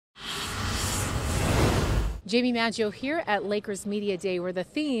Jamie Maggio here at Lakers Media Day, where the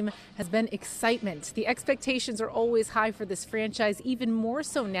theme has been excitement. The expectations are always high for this franchise, even more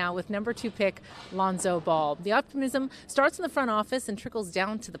so now with number 2 pick Lonzo Ball. The optimism starts in the front office and trickles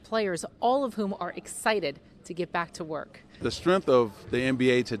down to the players, all of whom are excited to get back to work. The strength of the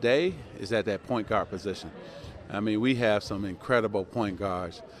NBA today is at that point guard position. I mean, we have some incredible point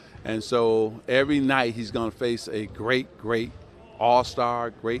guards. And so every night he's going to face a great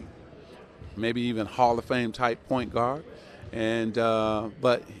all-star, great maybe even Hall of Fame type point guard, and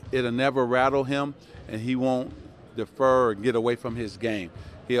but it'll never rattle him, and he won't defer or get away from his game.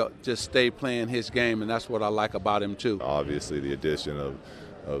 He'll just stay playing his game, and that's what I like about him too. Obviously, the addition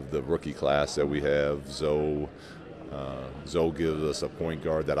of the rookie class that we have, Zoe gives us a point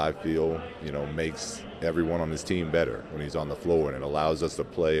guard that I feel makes everyone on his team better when he's on the floor, and it allows us to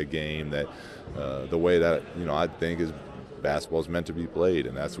play a game that the way that I think is. Basketball is meant to be played,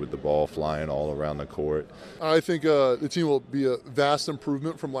 and that's with the ball flying all around the court. I think the team will be a vast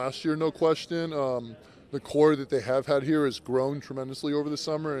improvement from last year, no question. The core that they have had here has grown tremendously over the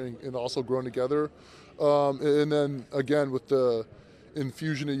summer and also grown together. And then, again, with the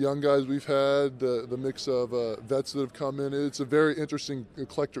infusion of young guys we've had, the mix of vets that have come in, it's a very interesting,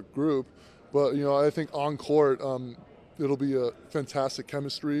 eclectic group. But, I think on court, it'll be a fantastic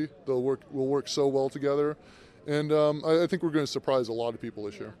chemistry. We'll work so well together. And I think we're going to surprise a lot of people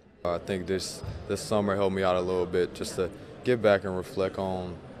this year. I think this summer helped me out a little bit just to get back and reflect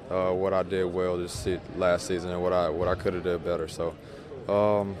on what I did well last season and what I could have did better. So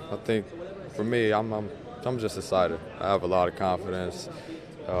I think for me, I'm just excited. I have a lot of confidence.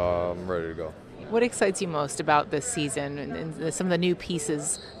 I'm ready to go. What excites you most about this season and some of the new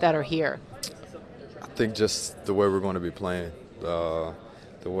pieces that are here? I think just the way we're going to be playing.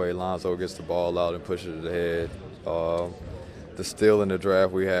 The way Lonzo gets the ball out and pushes it ahead. The steal in the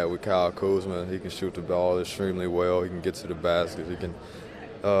draft we had with Kyle Kuzma, he can shoot the ball extremely well. He can get to the basket. He can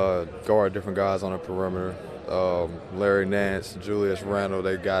guard different guys on the perimeter. Larry Nance, Julius Randle,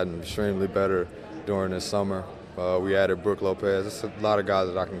 they've gotten extremely better during this summer. We added Brook Lopez. It's a lot of guys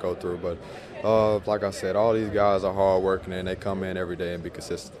that I can go through. But like I said, all these guys are hard working and they come in every day and be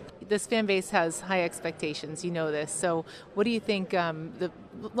consistent. This fan base has high expectations, you know this. So what do you think the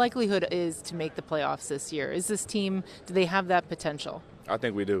likelihood is to make the playoffs this year? Is this team, do they have that potential? I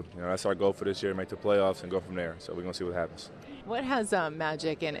think we do. That's our goal for this year, make the playoffs and go from there. So we're going to see what happens. What has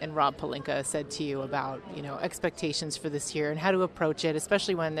Magic and Rob Pelinka said to you about, expectations for this year and how to approach it,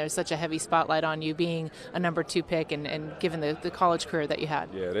 especially when there's such a heavy spotlight on you being a number 2 pick and given the college career that you had?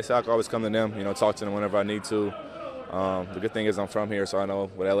 Yeah, they say I can always come to them, talk to them whenever I need to. The good thing is I'm from here, so I know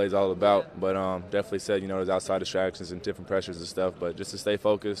what LA is all about. But definitely said, there's outside distractions and different pressures and stuff. But just to stay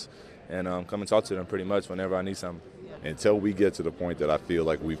focused and come and talk to them pretty much whenever I need something. Until we get to the point that I feel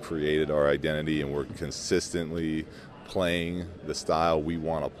like we've created our identity and we're consistently playing the style we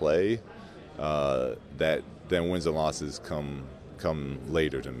want to play, that then wins and losses come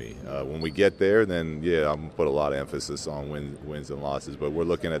later to me. When we get there, then I'm going to put a lot of emphasis on wins and losses. But we're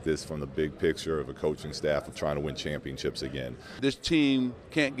looking at this from the big picture of a coaching staff of trying to win championships again. This team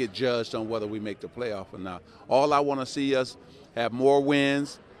can't get judged on whether we make the playoff or not. All I want to see us have more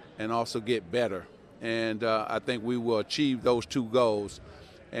wins and also get better. And I think we will achieve those 2 goals.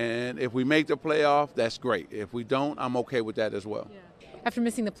 And if we make the playoff, that's great. If we don't, I'm okay with that as well. Yeah. After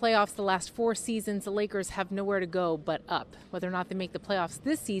missing the playoffs the last 4 seasons, the Lakers have nowhere to go but up. Whether or not they make the playoffs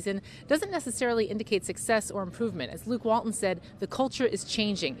this season doesn't necessarily indicate success or improvement. As Luke Walton said, the culture is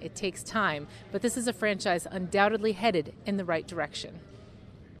changing. It takes time, but this is a franchise undoubtedly headed in the right direction.